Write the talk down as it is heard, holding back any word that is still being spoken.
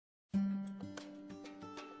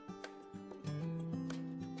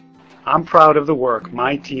I'm proud of the work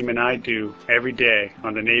my team and I do every day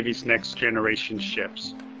on the Navy's next generation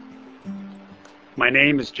ships. My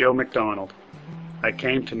name is Joe MacDonald. I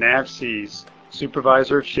came to NAVSEA's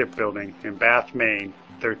Supervisor of Shipbuilding in Bath, Maine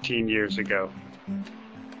 13 years ago.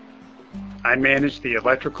 I manage the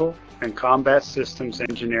Electrical and Combat Systems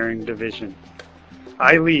Engineering Division.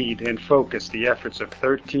 I lead and focus the efforts of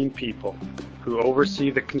 13 people who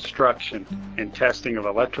oversee the construction and testing of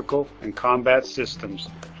electrical and combat systems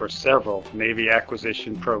for several Navy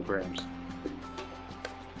acquisition programs.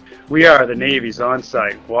 We are the Navy's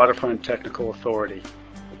on-site waterfront technical authority.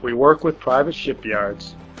 We work with private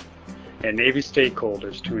shipyards and Navy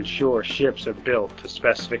stakeholders to ensure ships are built to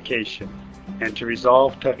specification and to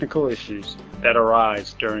resolve technical issues that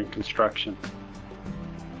arise during construction.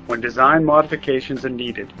 When design modifications are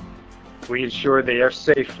needed, we ensure they are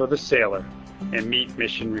safe for the sailor and meet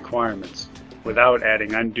mission requirements without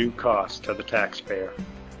adding undue cost to the taxpayer.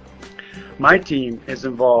 My team is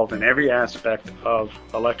involved in every aspect of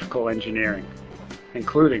electrical engineering,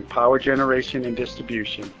 including power generation and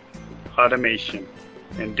distribution, automation,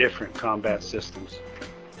 and different combat systems.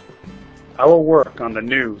 Our work on the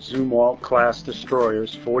new Zumwalt class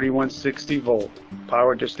destroyer's 4160-volt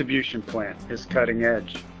power distribution plant is cutting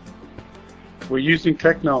edge. We're using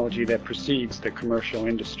technology that precedes the commercial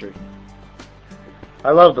industry. I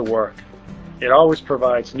love the work. It always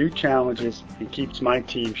provides new challenges and keeps my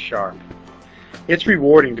team sharp. It's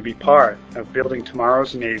rewarding to be part of building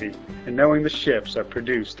tomorrow's Navy and knowing the ships are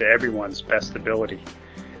produced to everyone's best ability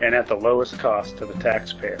and at the lowest cost to the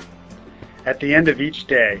taxpayer. At the end of each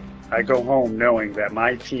day, I go home knowing that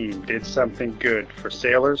my team did something good for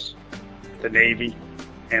sailors, the Navy,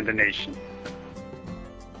 and the nation.